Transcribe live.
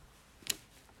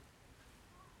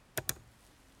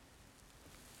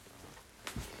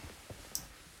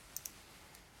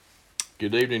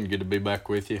Good evening. Good to be back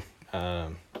with you.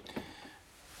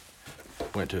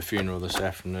 Went to a funeral this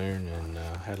afternoon and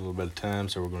had a little bit of time,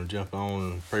 so we're going to jump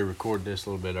on and pre-record this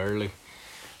a little bit early.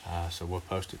 So we'll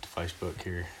post it to Facebook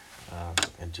here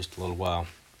in just a little while.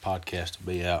 Podcast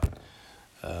will be out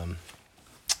as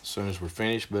soon as we're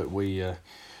finished, but we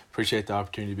appreciate the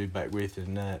opportunity to be back with you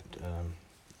tonight.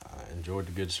 I enjoyed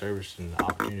the good service and the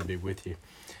opportunity to be with you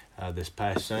this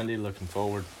past Sunday. Looking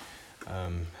forward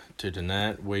to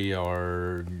tonight. We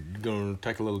are going to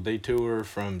take a little detour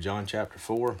from John chapter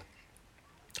 4,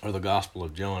 or the Gospel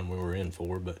of John. We were in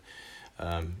 4, but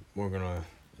we're going to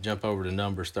jump over to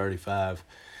Numbers 35.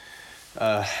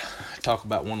 Talk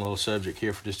about one little subject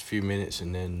here for just a few minutes,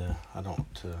 and then I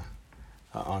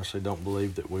honestly don't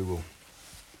believe that we will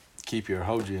keep you or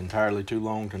hold you entirely too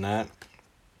long tonight.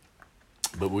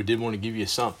 But we did want to give you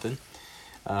something,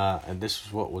 and this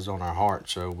is what was on our heart,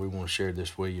 so we want to share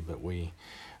this with you. But we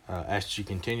ask that you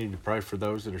continue to pray for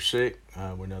those that are sick.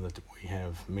 We know that we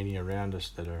have many around us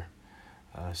that are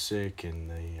sick, and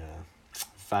they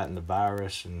fighting the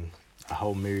virus and a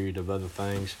whole myriad of other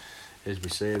things. As we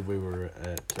said, we were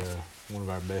at one of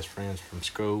our best friends from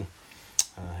school.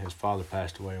 His father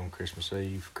passed away on Christmas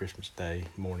Eve, Christmas Day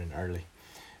morning early.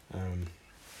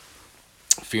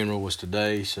 Funeral was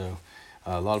today, so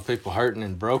a lot of people hurting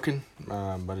and broken.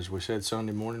 But as we said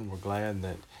Sunday morning, we're glad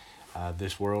that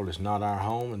this world is not our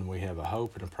home, and we have a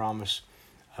hope and a promise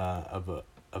of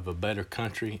a better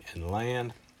country and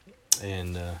land.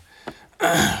 And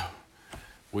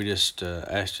we just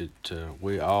ask that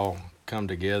we all come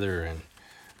together and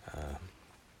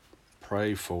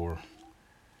pray for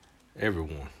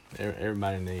everyone.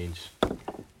 Everybody needs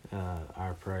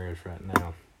our prayers right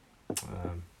now.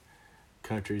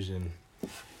 Countries in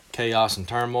chaos and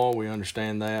turmoil, we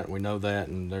understand that, we know that,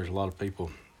 and there's a lot of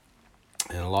people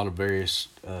in a lot of various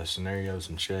scenarios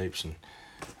and shapes, and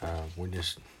we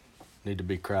just need to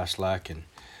be Christ-like and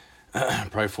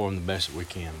pray for them the best that we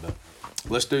can. But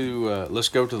let's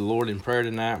go to the Lord in prayer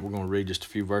tonight. We're going to read just a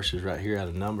few verses right here out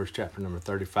of Numbers chapter number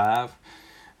 35.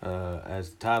 As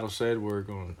the title said, we're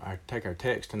going to take our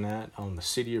text tonight on the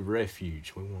city of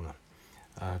refuge. We want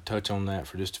to touch on that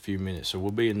for just a few minutes. So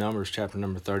we'll be in Numbers chapter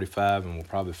number 35, and we'll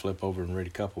probably flip over and read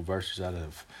a couple verses out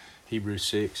of Hebrews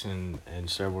 6 and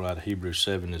several out of Hebrews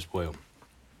 7 as well.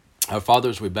 Our Father,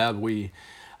 as we bow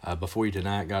before you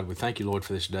tonight, God, we thank you, Lord,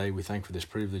 for this day. We thank you for this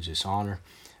privilege, this honor,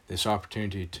 this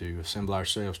opportunity to assemble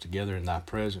ourselves together in thy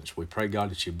presence. We pray,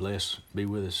 God, that you bless, be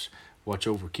with us, watch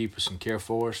over, keep us, and care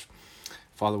for us.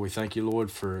 Father, we thank you,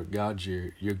 Lord, for, God,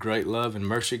 your great love and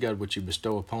mercy, God, which you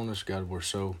bestow upon us. God, we're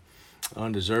so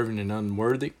undeserving and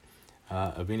unworthy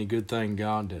of any good thing,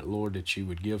 God, that, Lord, that you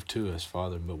would give to us,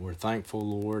 Father. But we're thankful,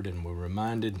 Lord, and we're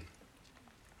reminded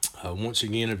once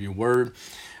again of your word.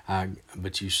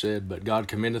 But you said, but God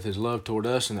commendeth his love toward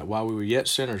us, and that while we were yet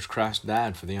sinners, Christ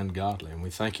died for the ungodly. And we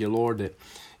thank you, Lord, that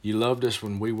you loved us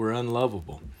when we were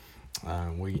unlovable.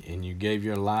 And you gave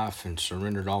your life and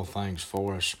surrendered all things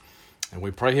for us. And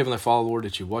we pray, Heavenly Father, Lord,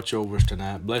 that you watch over us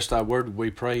tonight. Bless thy word,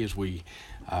 we pray, as we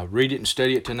read it and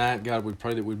study it tonight. God, we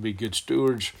pray that we'd be good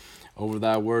stewards over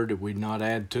thy word, that we'd not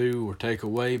add to or take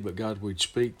away, but God, we'd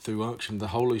speak through unction of the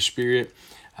Holy Spirit,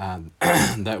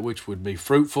 that which would be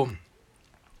fruitful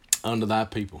unto thy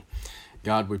people.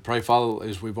 God, we pray, Father,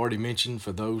 as we've already mentioned,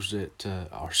 for those that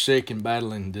are sick and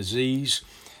battling disease.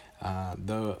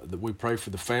 That we pray for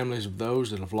the families of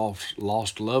those that have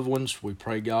lost loved ones. We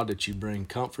pray, God, that you bring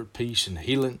comfort, peace, and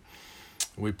healing.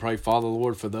 We pray, Father,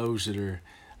 Lord, for those that are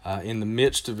in the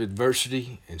midst of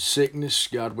adversity and sickness.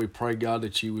 God, we pray, God,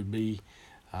 that you would be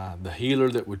the healer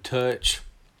that would touch.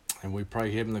 And we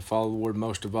pray, Heavenly Father, Lord,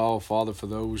 most of all, Father, for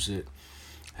those that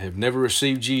have never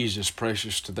received Jesus,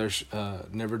 precious to their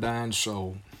never dying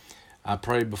soul. I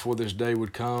pray before this day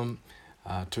would come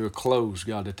to a close,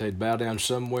 God, that they'd bow down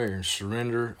somewhere and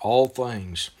surrender all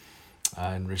things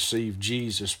and receive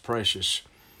Jesus, precious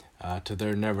to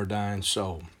their never dying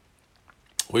soul.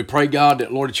 We pray, God,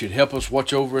 that, Lord, that you'd help us,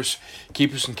 watch over us,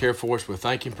 keep us, and care for us. We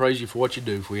thank you and praise you for what you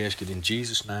do. If we ask it in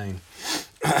Jesus' name,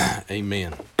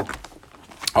 amen.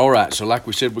 All right, so like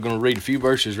we said, we're going to read a few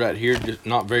verses right here, just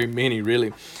not very many,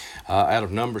 really, out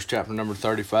of Numbers chapter number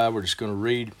 35. We're just going to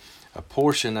read a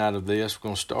portion out of this. We're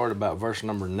going to start about verse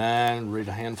number 9, read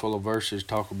a handful of verses,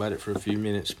 talk about it for a few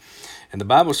minutes. And the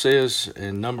Bible says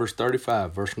in Numbers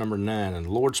 35, verse number 9, And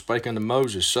the Lord spake unto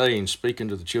Moses, saying, Speak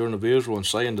unto the children of Israel, and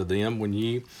say unto them, When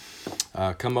ye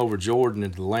come over Jordan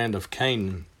into the land of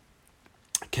Canaan,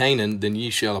 then ye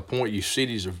shall appoint you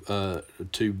cities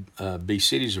to be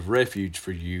cities of refuge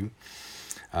for you,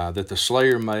 that the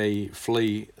slayer may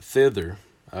flee thither,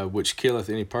 which killeth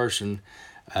any person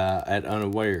at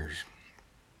unawares.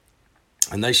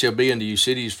 And they shall be unto you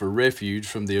cities for refuge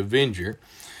from the avenger,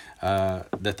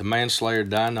 that the manslayer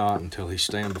die not until he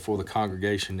stand before the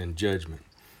congregation in judgment.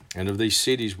 And of these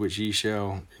cities which ye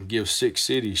shall give, 6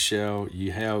 cities shall ye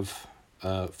have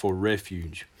for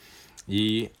refuge.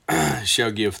 Ye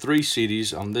shall give 3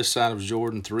 cities on this side of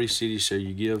Jordan, 3 cities shall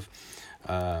ye give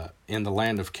in the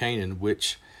land of Canaan,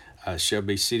 which shall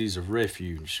be cities of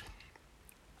refuge.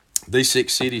 These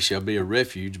 6 cities shall be a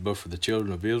refuge both for the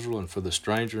children of Israel and for the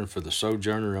stranger and for the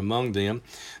sojourner among them,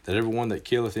 that every one that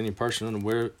killeth any person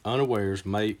unawares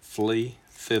may flee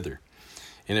thither.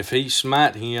 And if he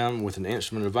smite him with an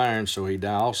instrument of iron, so he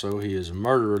die also, he is a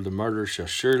murderer. The murderer shall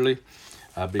surely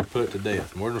be put to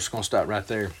death. And we're just going to stop right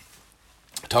there.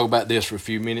 Talk about this for a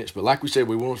few minutes, but like we said,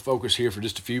 we want to focus here for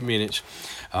just a few minutes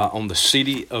on the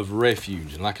city of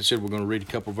refuge. And like I said, we're going to read a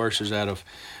couple verses out of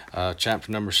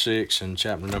chapter number 6 and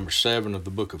chapter number 7 of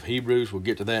the book of Hebrews. We'll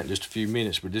get to that in just a few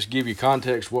minutes, but just give you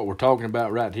context what we're talking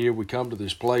about right here. We come to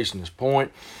this place and this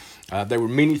point. There were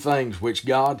many things which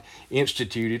God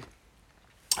instituted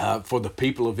for the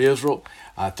people of Israel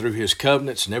through his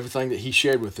covenants and everything that he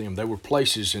shared with them. There were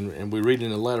places, and we read in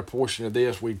the latter portion of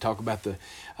this, we talk about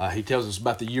he tells us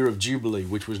about the year of Jubilee,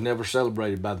 which was never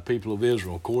celebrated by the people of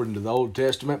Israel. According to the Old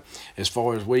Testament, as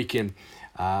far as we can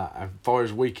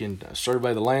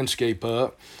survey the landscape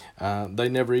up, they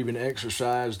never even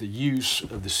exercised the use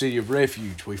of the city of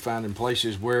refuge. We find in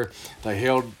places where they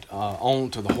held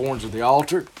on to the horns of the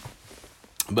altar,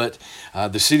 but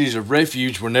the cities of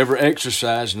refuge were never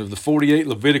exercised. And of the 48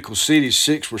 Levitical cities,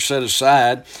 6 were set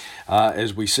aside,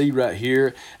 as we see right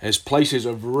here, as places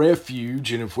of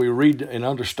refuge. And if we read and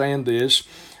understand this,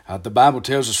 the Bible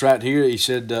tells us right here, he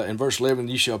said in verse 11,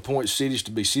 "Ye shall appoint cities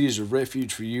to be cities of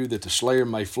refuge for you, that the slayer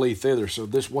may flee thither." So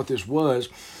what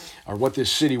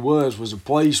this city was a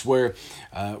place where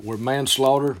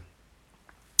manslaughter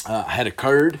had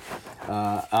occurred,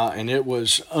 and it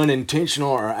was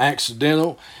unintentional or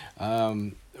accidental.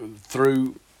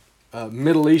 Through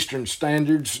Middle Eastern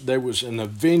standards, there was an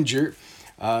avenger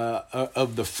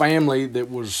of the family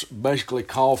that was basically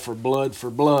called for blood for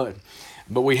blood.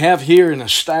 But we have here an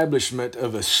establishment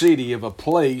of a city, of a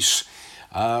place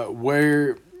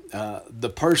where the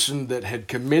person that had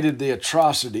committed the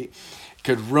atrocity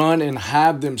could run and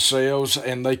hide themselves,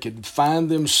 and they could find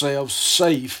themselves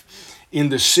safe in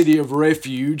the city of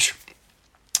refuge.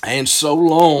 And so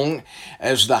long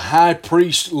as the high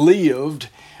priest lived,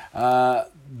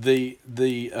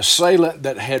 the assailant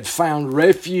that had found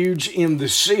refuge in the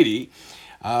city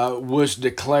was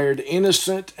declared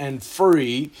innocent and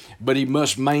free, but he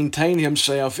must maintain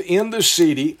himself in the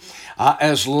city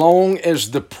as long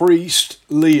as the priest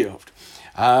lived.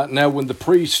 Now, when the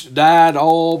priest died,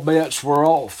 all bets were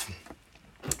off.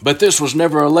 But this was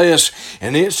nevertheless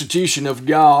an institution of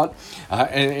God,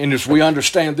 and as we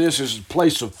understand this, is a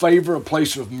place of favor, a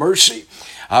place of mercy,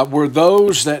 where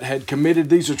those that had committed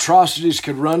these atrocities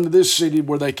could run to this city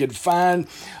where they could find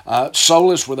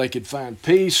solace, where they could find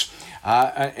peace,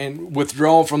 and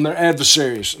withdraw from their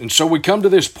adversaries. And so we come to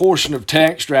this portion of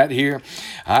text right here,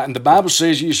 and the Bible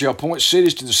says, "Ye shall appoint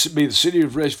cities to be the city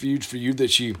of refuge for you,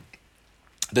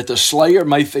 that the slayer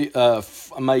may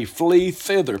flee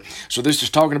thither." So this is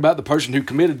talking about the person who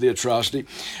committed the atrocity,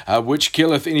 which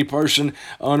killeth any person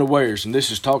unawares. And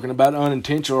this is talking about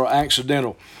unintentional or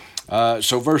accidental.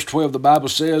 So verse 12, the Bible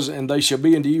says, "And they shall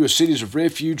be unto you as cities of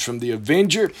refuge from the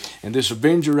avenger." And this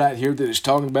avenger right here that it's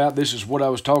talking about, this is what I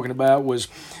was talking about, was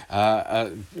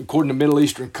according to Middle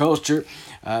Eastern culture,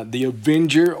 the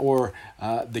avenger or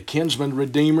the kinsman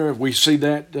redeemer. We see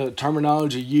that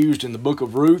terminology used in the book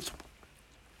of Ruth.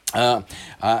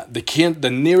 The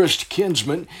nearest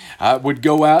kinsman would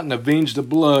go out and avenge the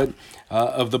blood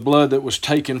of the blood that was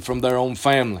taken from their own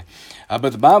family.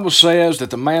 But the Bible says that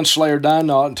the manslayer die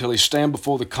not until he stand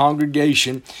before the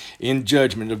congregation in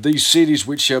judgment. Of these cities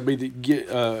which shall be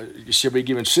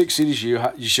given 6 cities you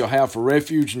shall have for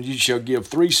refuge, and you shall give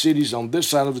 3 cities on this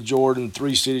side of the Jordan,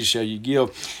 3 cities shall you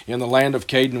give in the land of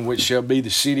Canaan, which shall be the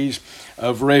cities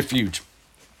of refuge.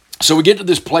 So we get to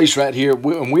this place right here,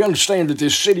 and we understand that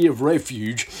this city of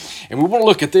refuge, and we want to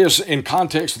look at this in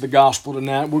context of the gospel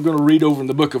tonight. We're going to read over in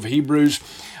the book of Hebrews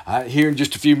here in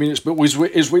just a few minutes, but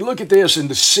as we look at this in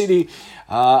the city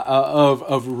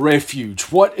of refuge,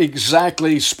 what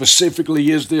exactly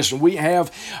specifically is this? And we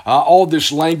have all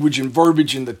this language and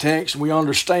verbiage in the text, and we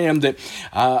understand that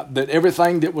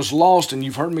everything that was lost, and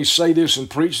you've heard me say this and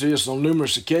preach this on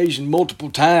numerous occasions, multiple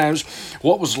times,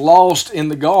 what was lost in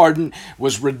the garden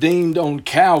was redeemed on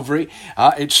Calvary.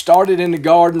 It started in the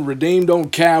garden, redeemed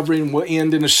on Calvary, and will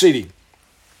end in a city.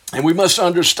 And we must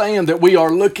understand that we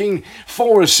are looking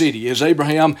for a city. As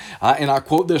Abraham, and I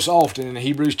quote this often in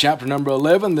Hebrews chapter number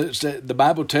 11, that the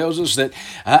Bible tells us that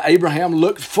Abraham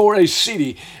looked for a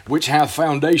city which hath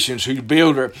foundations, whose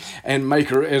builder and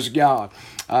maker is God.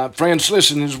 Friends,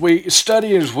 listen, as we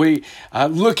study, as we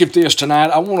look at this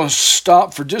tonight, I want to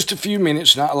stop for just a few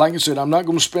minutes. Now, like I said, I'm not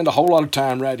going to spend a whole lot of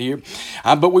time right here,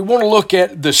 but we want to look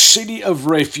at the city of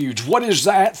refuge. What is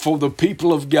that for the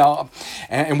people of God?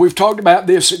 And we've talked about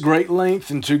this at great length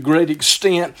and to great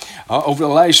extent over the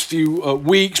last few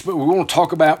weeks, but we want to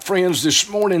talk about, friends, this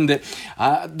morning that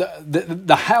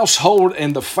the household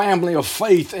and the family of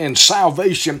faith and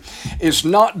salvation is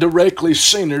not directly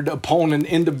centered upon an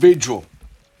individual.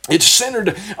 It's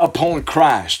centered upon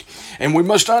Christ. And we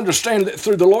must understand that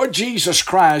through the Lord Jesus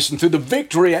Christ and through the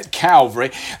victory at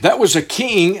Calvary, that was a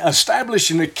king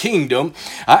establishing a kingdom.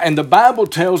 And the Bible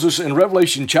tells us in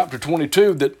Revelation chapter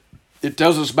 22 that it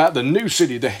tells us about the new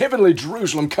city, the heavenly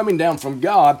Jerusalem coming down from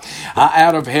God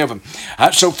out of heaven.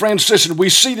 So friends, listen, we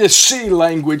see this city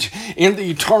language in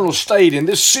the eternal state, and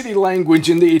this city language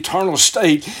in the eternal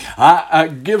state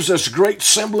gives us great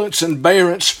semblance and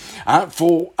bearance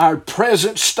for our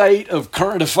present state of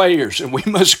current affairs. And we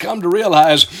must come to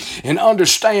realize and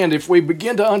understand, if we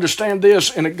begin to understand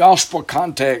this in a gospel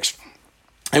context,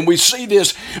 and we see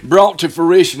this brought to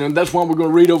fruition, and that's why we're going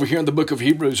to read over here in the book of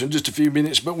Hebrews in just a few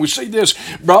minutes. But we see this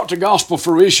brought to gospel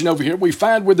fruition over here. We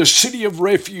find with the city of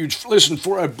refuge, listen,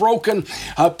 for a broken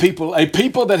people, a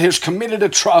people that has committed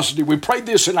atrocity. We prayed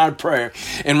this in our prayer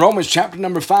in Romans chapter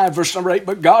number 5, verse number 8.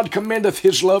 But God commendeth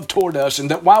his love toward us,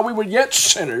 and that while we were yet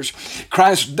sinners,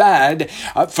 Christ died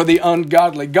for the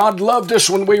ungodly. God loved us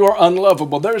when we were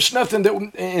unlovable. There is nothing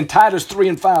that in Titus 3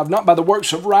 and 5, not by the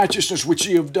works of righteousness which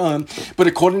ye have done, but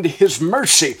according to his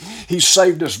mercy, he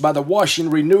saved us by the washing,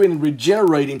 renewing, and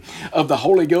regenerating of the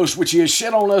Holy Ghost, which he has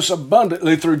shed on us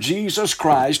abundantly through Jesus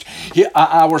Christ,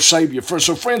 our Savior.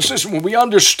 So friends, listen, when we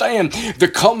understand the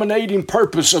culminating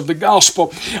purpose of the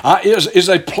gospel is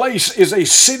a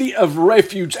city of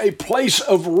refuge, a place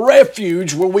of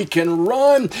refuge where we can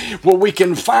run, where we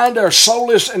can find our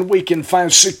solace, and we can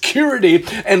find security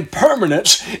and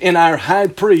permanence in our high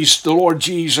priest, the Lord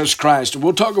Jesus Christ. And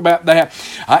we'll talk about that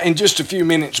in just a few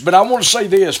minutes. But I want to say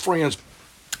this, friends.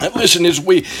 Listen, as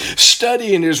we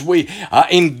study and as we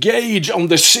engage on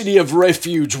the city of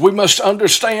refuge, we must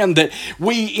understand that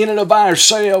we, in and of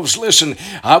ourselves, listen,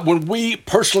 when we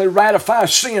personally ratify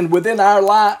sin within our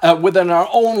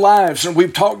own lives, and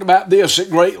we've talked about this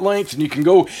at great length, and you can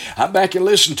go back and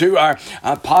listen to our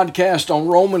podcast on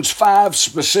Romans 5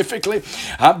 specifically.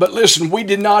 But listen, we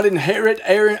did not inherit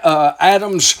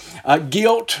Adam's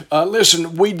guilt.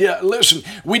 We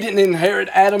didn't inherit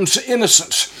Adam's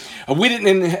innocence. We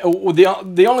didn't.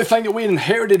 The only thing that we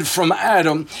inherited from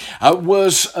Adam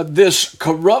was this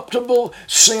corruptible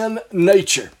sin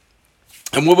nature.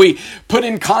 And when we put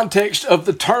in context of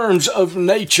the terms of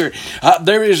nature,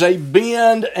 there is a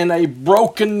bend and a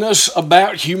brokenness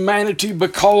about humanity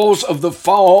because of the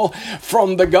fall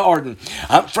from the garden.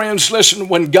 Friends, listen,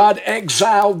 when God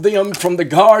exiled them from the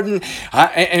garden,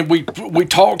 and we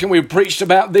talked and we preached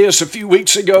about this a few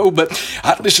weeks ago, but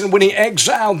listen, when he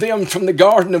exiled them from the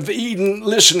Garden of Eden,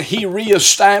 listen, he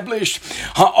reestablished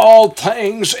all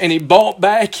things, and he bought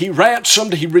back, he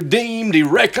ransomed, he redeemed, he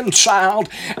reconciled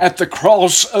at the cross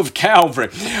of Calvary.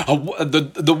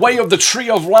 The way of the tree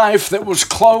of life that was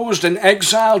closed and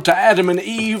exiled to Adam and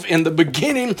Eve in the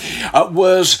beginning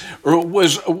was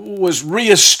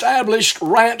reestablished,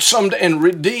 ransomed, and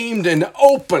redeemed and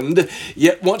opened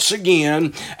yet once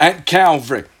again at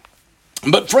Calvary.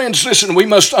 But friends, listen, we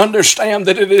must understand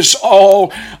that it is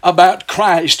all about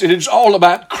Christ. It is all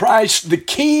about Christ the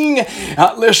King.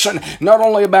 Listen, not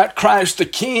only about Christ the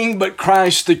King, but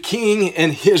Christ the King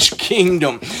and his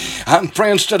kingdom.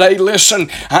 Friends, today, listen,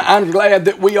 I'm glad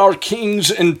that we are kings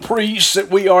and priests,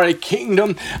 that we are a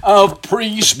kingdom of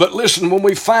priests. But listen, when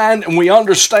we find and we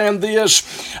understand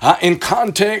this in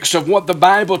context of what the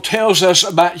Bible tells us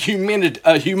about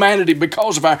humanity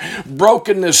because of our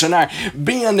brokenness and our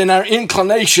bend and our inclination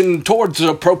towards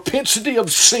the propensity of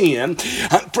sin.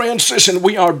 Friends, listen,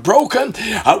 we are broken.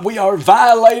 We are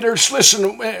violators.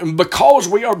 Listen, because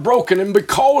we are broken and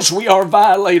because we are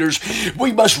violators,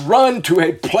 we must run to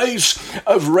a place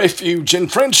of refuge. And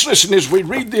friends, listen, as we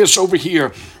read this over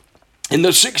here, in the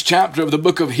 6th chapter of the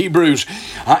book of Hebrews,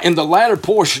 in the latter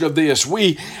portion of this,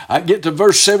 we get to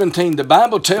verse 17. The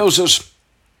Bible tells us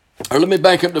Or let me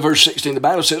back up to verse 16. The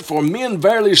Bible says, "For men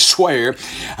verily swear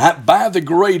by the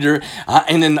greater,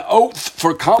 and an oath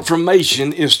for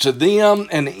confirmation is to them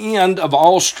an end of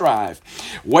all strife,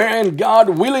 wherein God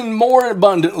willing more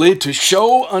abundantly to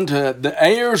show unto the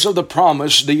heirs of the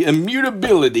promise the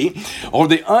immutability or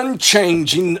the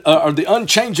unchanging or the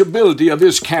unchangeability of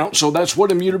his counsel." That's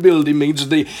what immutability means,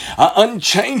 the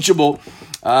unchangeable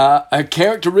a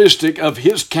characteristic of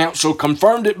his counsel,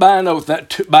 confirmed it by an oath,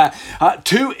 that by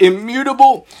two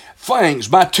immutable things,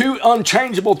 by two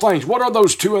unchangeable things. What are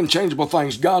those two unchangeable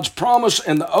things? God's promise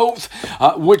and the oath,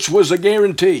 which was a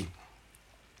guarantee,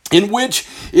 in which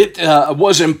it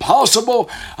was impossible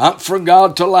for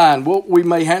God to lie. And we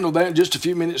may handle that in just a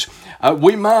few minutes.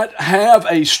 We might have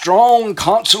a strong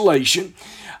consolation.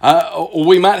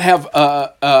 We might have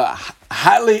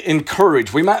highly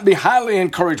encouraged. We might be highly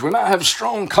encouraged. We might have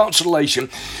strong consolation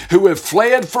who have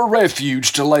fled for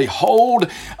refuge to lay hold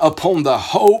upon the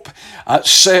hope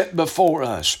set before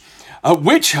us.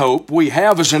 Which hope we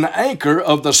have as an anchor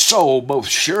of the soul, both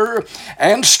sure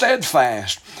and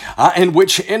steadfast, and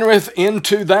which entereth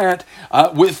into that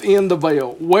within the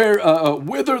veil, where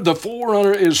whither the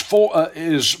forerunner is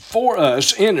for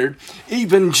us entered,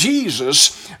 even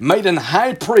Jesus, made an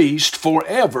high priest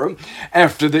forever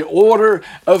after the order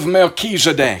of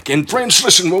Melchizedek. And friends,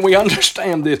 listen, when we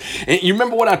understand this, and you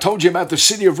remember what I told you about the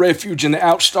city of refuge and the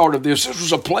outstart of this. This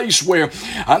was a place where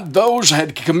those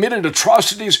had committed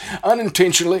atrocities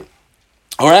unintentionally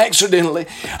or accidentally,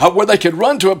 where they could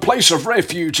run to a place of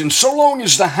refuge. And so long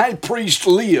as the high priest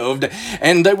lived,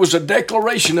 and there was a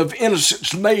declaration of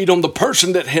innocence made on the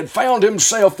person that had found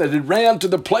himself, that had ran to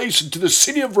the place, to the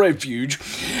city of refuge,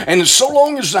 and so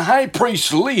long as the high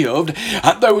priest lived,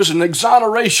 there was an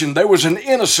exoneration, there was an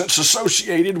innocence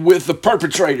associated with the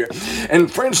perpetrator.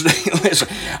 And friends, listen,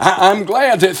 I'm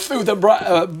glad that through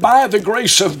by the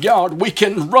grace of God, we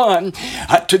can run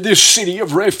to this city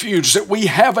of refuge, that we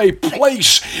have a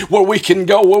place where we can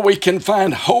go, where we can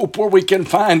find hope, where we can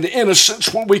find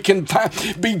innocence, where we can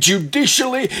be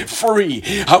judicially free,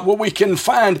 where we can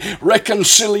find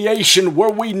reconciliation, where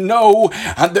we know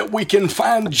that we can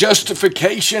find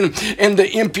justification in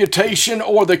the imputation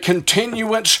or the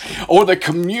continuance or the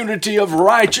community of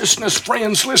righteousness.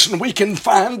 Friends, listen, we can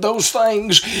find those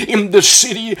things in the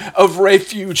city of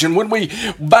refuge. And when we,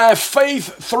 by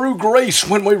faith through grace,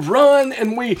 when we run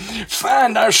and we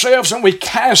find ourselves and we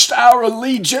cast our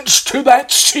allegiance to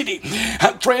that city.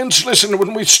 Friends, listen,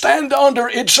 when we stand under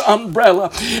its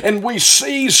umbrella, and we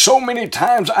see so many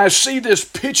times, I see this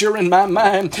picture in my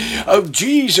mind of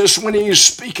Jesus when he is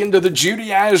speaking to the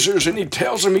Judaizers, and he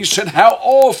tells them, he said, "How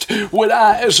oft would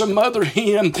I as a mother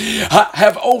hen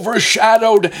have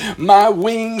overshadowed my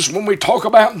wings?" When we talk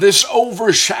about this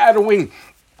overshadowing,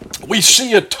 we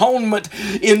see atonement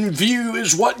in view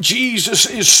is what Jesus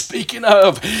is speaking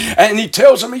of. And he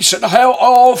tells them, he said, "How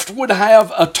oft would I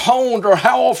have atoned," or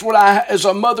how oft would I, as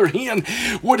a mother hen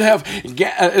would have,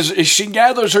 as she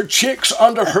gathers her chicks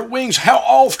under her wings, how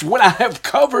oft would I have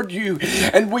covered you?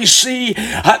 And we see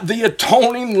the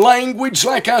atoning language,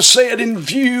 like I said, in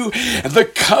view, the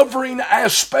covering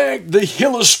aspect, the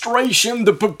illustration,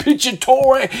 the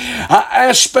propitiatory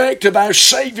aspect of our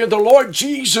Savior, the Lord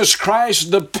Jesus Christ,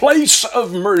 the place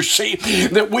of mercy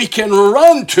that we can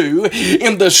run to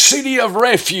in the city of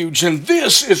refuge. And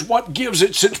this is what gives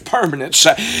it its permanence.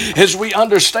 As we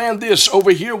understand this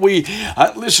over here, we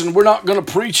listen, we're not going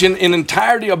to preach in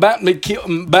entirety about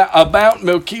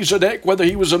Melchizedek, whether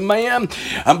he was a man,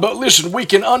 but listen, we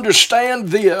can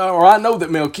understand or I know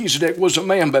that Melchizedek was a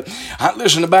man, but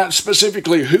listen about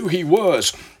specifically who he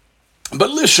was. But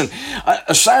listen,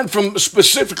 aside from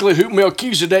specifically who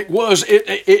Melchizedek was,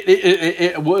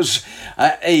 it was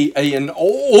an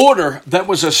order that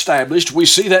was established. We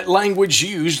see that language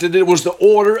used, that it was the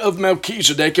order of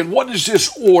Melchizedek. And what is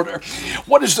this order?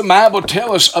 What does the Bible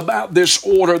tell us about this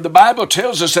order? The Bible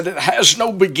tells us that it has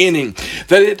no beginning,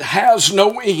 that it has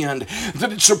no end,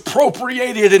 that it's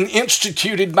appropriated and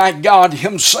instituted by God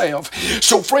himself.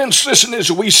 So friends, listen, as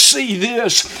we see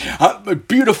this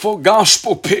beautiful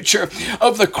gospel picture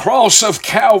of the cross of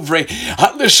Calvary.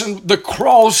 Listen, the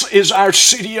cross is our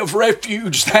city of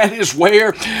refuge. That is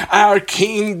where our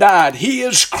King died. He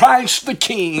is Christ the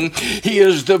King. He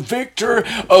is the victor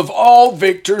of all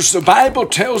victors. The Bible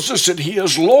tells us that he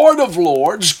is Lord of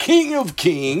lords, King of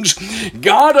kings,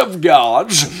 God of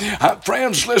gods.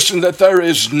 Friends, listen, that there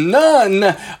is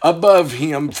none above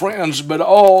him, friends, but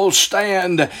all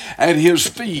stand at his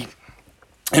feet.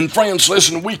 And friends,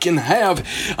 listen, we can have,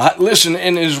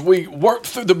 and as we work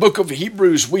through the book of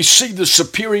Hebrews, we see the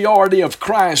superiority of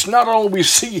Christ. Not only we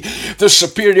see the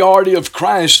superiority of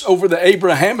Christ over the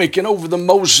Abrahamic and over the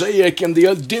Mosaic and the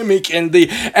Adamic and the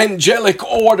angelic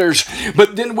orders,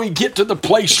 but then we get to the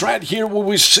place right here where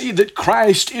we see that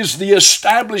Christ is the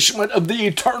establishment of the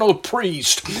eternal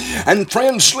priest. And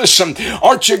friends, listen,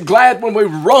 aren't you glad when we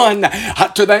run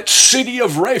to that city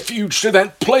of refuge, to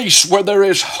that place where there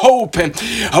is hope and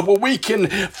where we can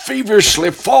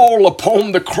feverishly fall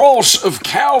upon the cross of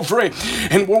Calvary,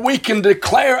 and where we can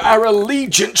declare our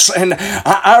allegiance and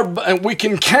we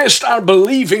can cast our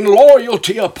believing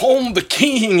loyalty upon the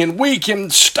King, and we can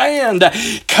stand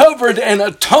covered and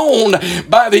atoned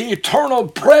by the eternal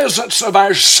presence of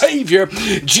our Savior,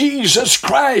 Jesus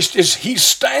Christ, as He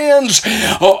stands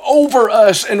over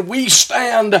us and we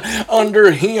stand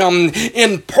under Him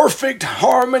in perfect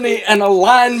harmony and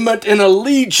alignment and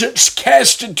allegiance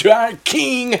cast to our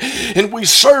King, and we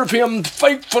serve Him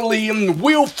faithfully and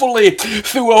willfully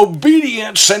through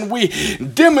obedience, and we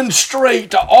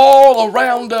demonstrate all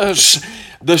around us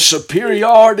the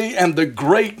superiority and the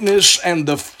greatness and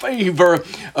the favor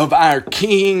of our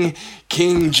King,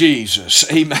 King Jesus.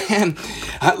 Amen.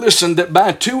 Listen, that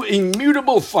by two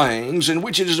immutable things in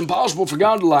which it is impossible for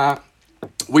God to lie,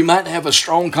 we might have a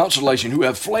strong consolation, who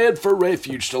have fled for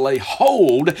refuge to lay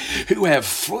hold, who have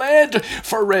fled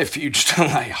for refuge to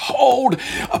lay hold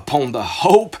upon the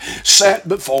hope set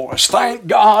before us. Thank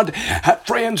God,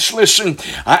 friends, listen,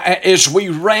 as we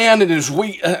ran and as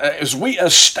we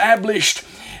established,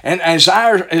 and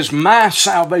as my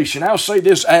salvation, I'll say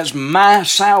this, as my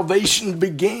salvation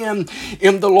began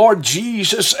in the Lord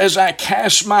Jesus, as I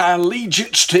cast my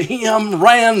allegiance to Him,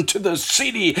 ran to the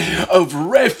city of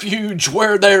refuge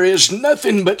where there is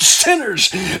nothing but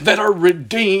sinners that are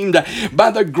redeemed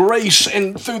by the grace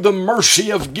and through the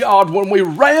mercy of God. When we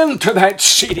ran to that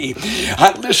city,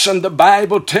 listen, the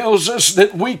Bible tells us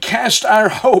that we cast our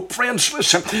hope. Friends,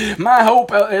 listen, my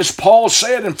hope, as Paul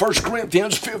said in 1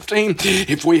 Corinthians 15,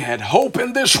 if we had hope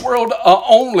in this world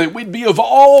only, we'd be of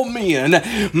all men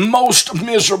most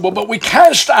miserable. But we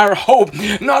cast our hope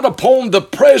not upon the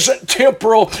present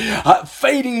temporal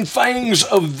fading things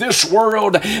of this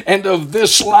world and of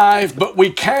this life, but we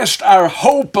cast our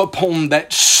hope upon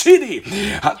that city.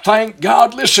 Thank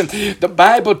God. Listen, the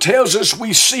Bible tells us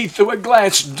we see through a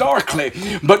glass darkly,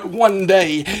 but one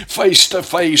day face to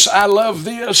face. I love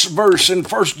this verse in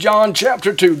 1 John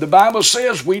chapter 2. The Bible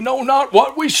says, we know not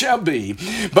what we shall be,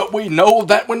 but we know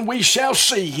that when we shall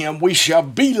see Him, we shall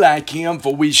be like Him,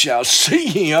 for we shall see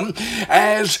Him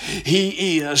as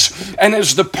He is. And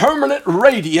as the permanent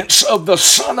radiance of the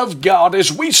Son of God,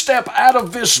 as we step out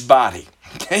of this body,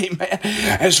 amen,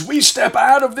 as we step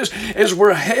out of this, as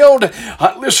we're held,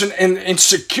 in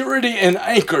security and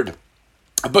anchored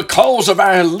because of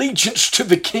our allegiance to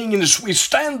the King, and as we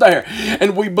stand there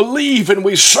and we believe and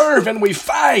we serve and we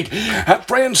fight,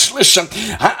 friends, listen,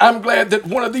 I'm glad that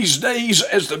one of these days,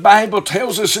 as the Bible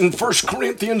tells us in 1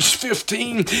 Corinthians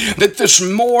 15, that this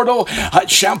mortal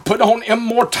shall put on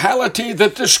immortality,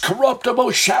 that this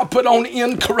corruptible shall put on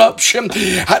incorruption.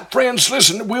 Friends,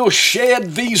 listen, we'll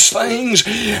shed these things,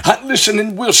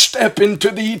 and we'll step into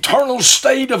the eternal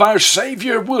state of our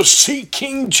Savior. We'll see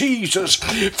King Jesus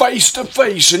face to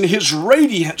face, and His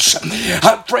radiance,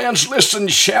 friends, listen,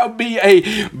 shall be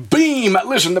a beam.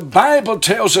 Listen, the Bible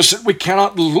tells us that we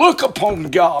cannot look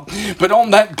upon God, but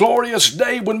on that glorious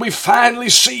day when we finally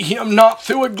see Him, not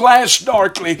through a glass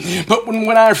darkly, but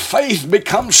when our faith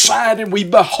becomes sight and we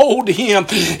behold Him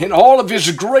in all of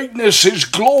His greatness, His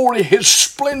glory, His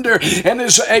splendor, and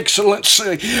His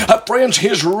excellency. Friends,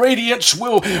 His radiance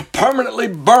will permanently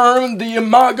burn the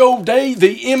imago Dei,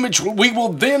 the image. We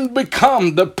will then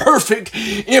become the perfect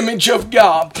image of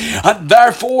God.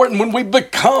 Therefore, and when we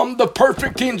become the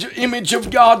perfect image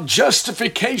of God,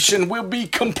 justification will be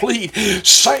complete,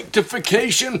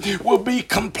 sanctification will be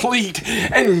complete,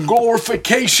 and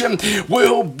glorification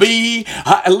will be,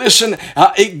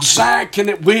 exact, and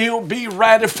it will be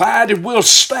ratified. It will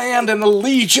stand in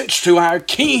allegiance to our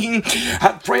King.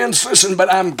 Friends, listen,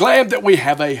 but I'm glad that we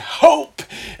have a hope.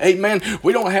 Amen.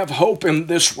 We don't have hope in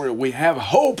this world. We have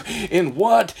hope in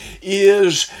what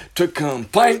is to come.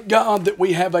 Thank God that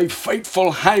we have a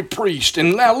faithful high priest.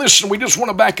 And now listen, we just want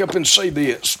to back up and say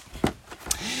this.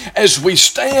 as we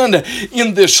stand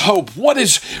in this hope, what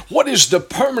is the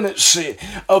permanency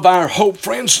of our hope,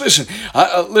 friends? Listen,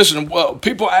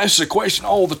 people ask the question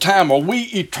all the time, are we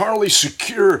eternally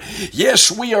secure?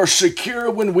 Yes, we are secure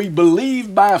when we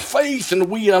believe by faith and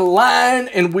we align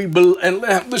and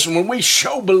listen, when we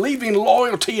show believing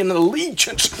loyalty and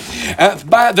allegiance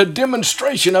by the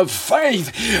demonstration of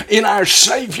faith in our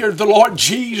Savior, the Lord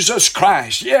Jesus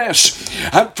Christ. Yes,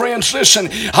 friends, listen,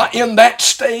 in that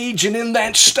stage and in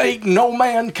that state, no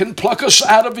man can pluck us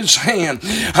out of his hand.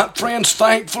 Friends,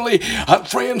 thankfully,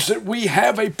 friends, that we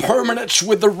have a permanence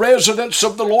with the residence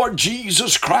of the Lord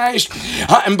Jesus Christ,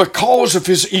 and because of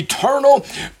his eternal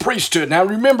priesthood. Now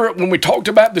remember, when we talked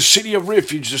about the city of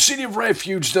refuge,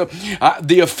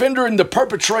 the offender and the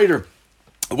perpetrator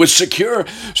was secure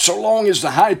so long as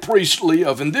the high priest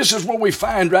lived. And this is what we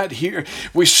find right here.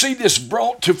 We see this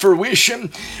brought to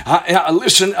fruition.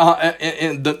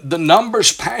 In the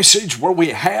Numbers passage where we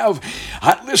have,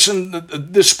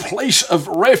 this place of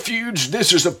refuge.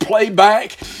 This is a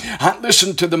playback.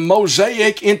 Listen to the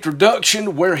Mosaic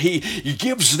introduction where he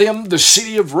gives them the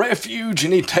city of refuge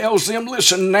and he tells them,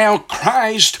 listen, now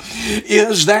Christ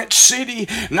is that city.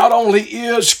 Not only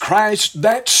is Christ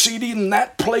that city and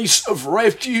that place of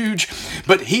refuge,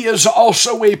 but he is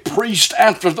also a priest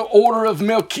after the order of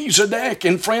Melchizedek.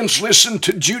 And friends, listen,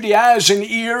 to Judaizing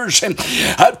ears and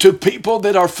to people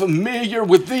that are familiar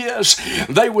with this,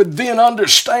 they would then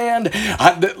understand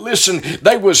that, listen,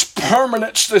 there was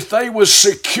permanence, that there was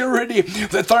security,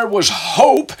 that there was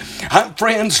hope.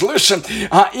 Friends, listen,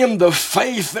 in the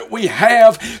faith that we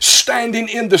have standing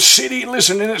in the city.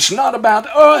 Listen, and it's not about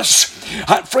us.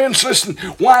 Friends, listen,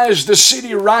 why is the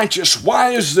city righteous? Why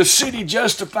is the city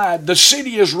justified? The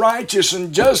city is righteous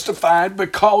and justified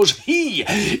because he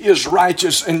is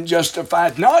righteous and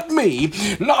justified. Not me,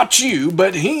 not you,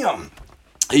 but him.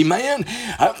 Amen.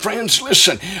 Friends,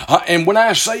 listen, and when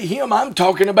I say him, I'm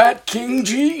talking about King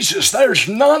Jesus. There's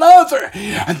none other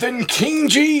than King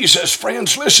Jesus.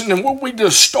 Friends, listen, and when we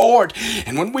distort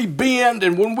and when we bend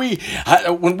and when we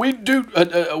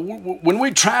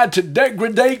try to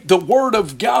degrade the Word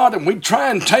of God and we try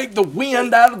and take the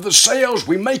wind out of the sails,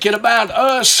 we make it about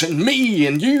us and me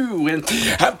and you. And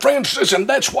friends, listen,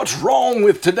 that's what's wrong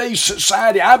with today's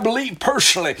society. I believe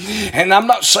personally, and I'm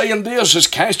not saying this as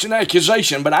casting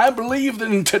accusation, but I believe that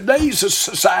in today's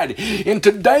society, in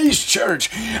today's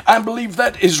church, I believe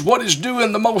that is what is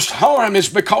doing the most harm, is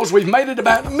because we've made it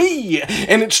about me.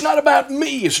 And it's not about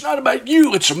me. It's not about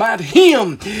you. It's about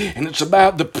him. And it's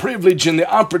about the privilege and the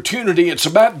opportunity. It's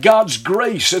about God's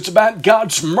grace. It's about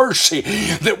God's mercy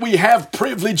that we have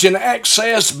privilege and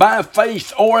access by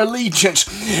faith or allegiance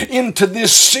into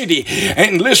this city.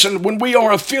 And listen, when we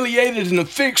are affiliated and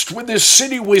affixed with this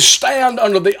city, we stand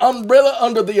under the umbrella,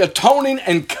 under the atoning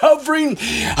and covering.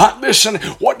 Listen,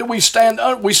 what do we stand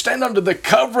under? We stand under the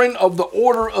covering of the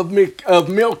order of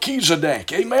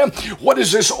Melchizedek. Amen. What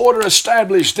is this order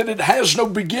established? That it has no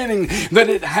beginning, that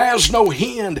it has no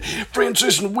end. Friends,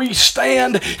 listen, we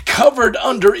stand covered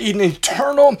under an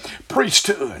eternal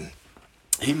priesthood.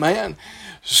 Amen.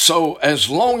 So as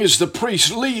long as the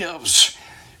priest lives,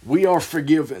 we are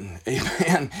forgiven.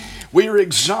 Amen. We are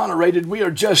exonerated. We are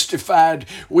justified.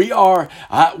 We are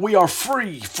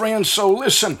free, friends. So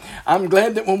listen, I'm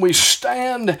glad that when we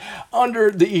stand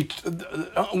under the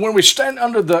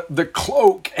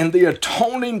cloak and the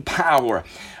atoning power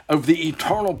of the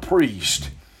eternal priest,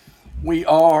 we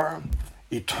are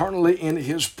eternally in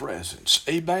his presence.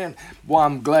 Amen. Well,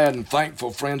 I'm glad and thankful,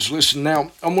 friends. Listen,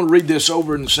 now I'm going to read this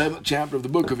over in the 7th chapter of the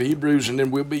book of Hebrews, and then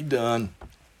we'll be done.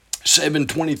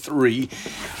 7:23,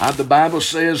 the Bible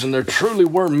says, and there truly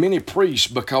were many priests,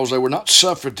 because they were not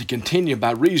suffered to continue by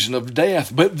reason of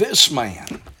death, but this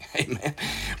man. Amen.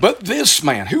 But this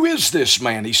man, who is this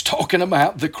man? He's talking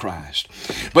about the Christ.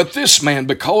 But this man,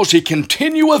 because he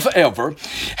continueth ever,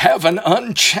 have an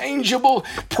unchangeable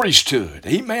priesthood.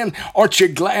 Amen. Aren't you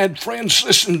glad, friends?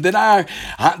 Listen, that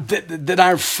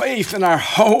our faith and our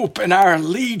hope and our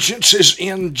allegiance is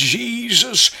in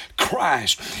Jesus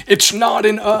Christ. It's not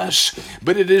in us,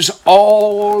 but it is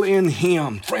all in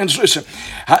him. Friends, listen.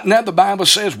 Now the Bible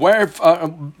says,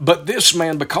 but this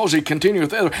man, because he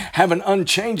continueth ever, have an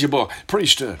unchangeable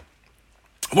priesthood.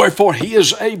 Wherefore he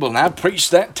is able, and I've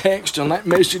preached that text and that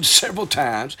message several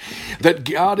times, that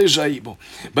God is able.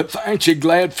 But aren't you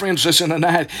glad, friends, listen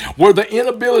tonight, where the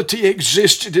inability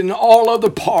existed in all other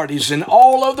parties, in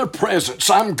all other presence,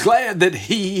 I'm glad that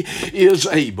he is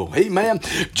able. Amen.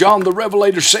 John the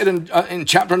Revelator said in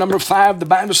chapter number 5, the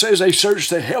Bible says, they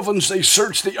searched the heavens, they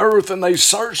searched the earth, and they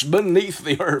searched beneath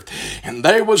the earth. And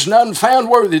there was none found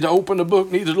worthy to open the book,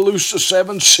 neither to loose the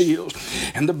 7 seals.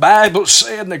 And the Bible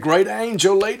said, and the great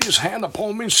angel laid his hand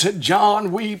upon me and said,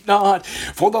 John, weep not,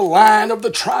 for the Lion of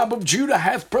the tribe of Judah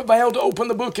hath prevailed to open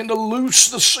the book and to loose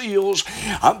the seals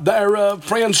thereof.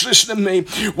 Friends, listen to me.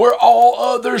 Where all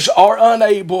others are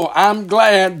unable, I'm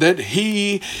glad that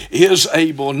he is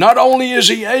able. Not only is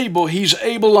he able, he's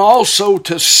able also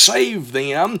to save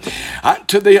them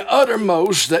to the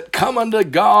uttermost that come unto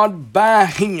God by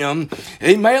him.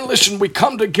 Amen. Listen, we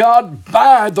come to God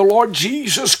by the Lord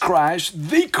Jesus Christ,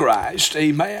 the Christ.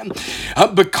 Amen.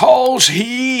 Because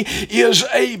he is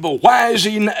able. Why is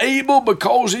he able?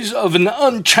 Because he's of an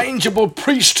unchangeable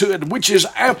priesthood, which is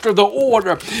after the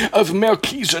order of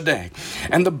Melchizedek.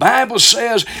 And the Bible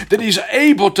says that he's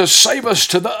able to save us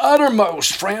to the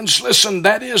uttermost. Friends, listen,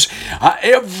 that is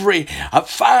every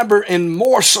fiber and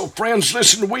morsel. Friends,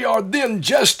 listen, we are then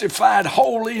justified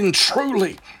wholly and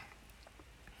truly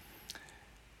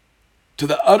to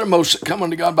the uttermost that come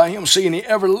unto God by him, seeing he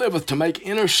ever liveth to make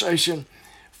intercession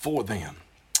for them.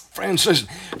 Friends, listen,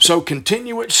 so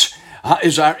continuance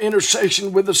is our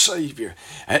intercession with the Savior.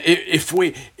 If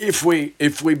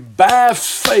we by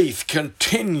faith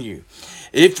continue,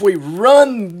 if we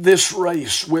run this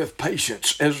race with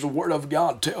patience, as the Word of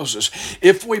God tells us,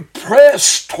 if we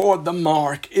press toward the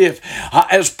mark, if,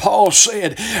 as Paul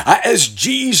said, as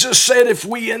Jesus said, if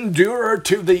we endure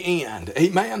to the end,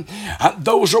 amen,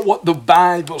 those are what the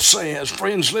Bible says.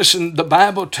 Friends, listen, the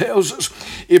Bible tells us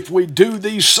if we do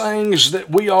these things that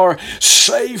we are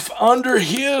safe under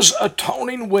his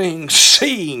atoning wings,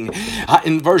 seeing,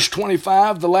 in verse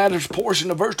 25, the latter portion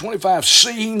of verse 25,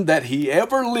 seeing that he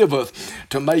ever liveth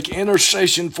to make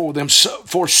intercession for them. So,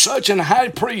 for such an high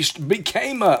priest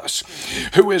became us,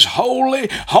 who is holy,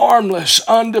 harmless,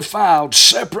 undefiled,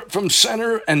 separate from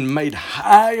sinner, and made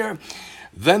higher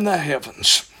than the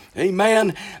heavens.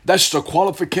 Amen. That's the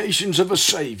qualifications of a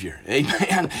Savior.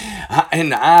 Amen.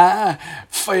 And I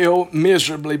fail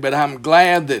miserably, but I'm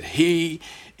glad that he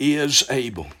is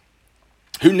able.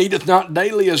 Who needeth not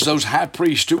daily as those high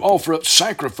priests to offer up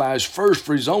sacrifice, first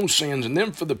for his own sins and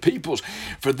then for the people's.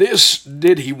 For this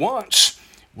did he once,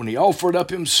 when he offered up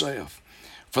himself.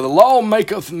 For the law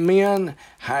maketh men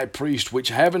high priests, which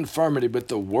have infirmity, but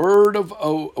the word of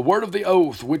the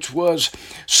oath, which was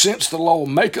since the law,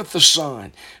 maketh the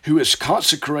Son, who is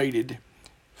consecrated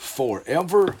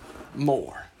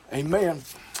forevermore. Amen.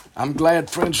 I'm glad,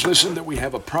 friends, listen, that we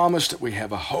have a promise, that we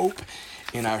have a hope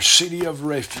in our city of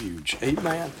refuge.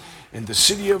 Amen. And the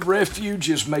city of refuge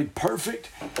is made perfect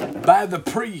by the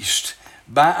priest,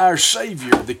 by our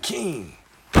Savior, the King,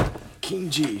 King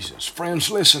Jesus. Friends,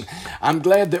 listen, I'm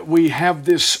glad that we have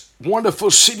this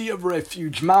wonderful city of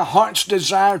refuge. My heart's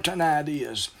desire tonight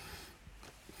is,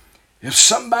 if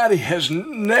somebody has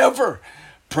never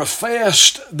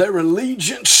professed their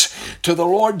allegiance to the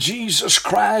Lord Jesus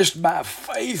Christ by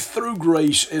faith through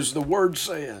grace, as the Word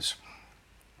says,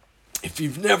 if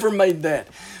you've never made that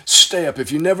step,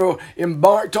 if you never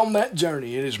embarked on that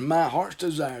journey, it is my heart's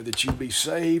desire that you be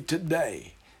saved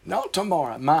today. Not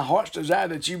tomorrow. My heart's desire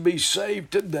that you be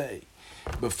saved today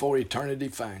before eternity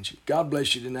finds you. God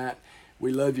bless you tonight.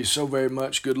 We love you so very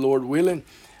much. Good Lord willing.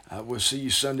 We'll see you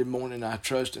Sunday morning. I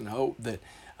trust and hope that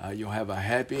you'll have a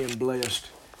happy and blessed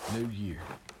new year.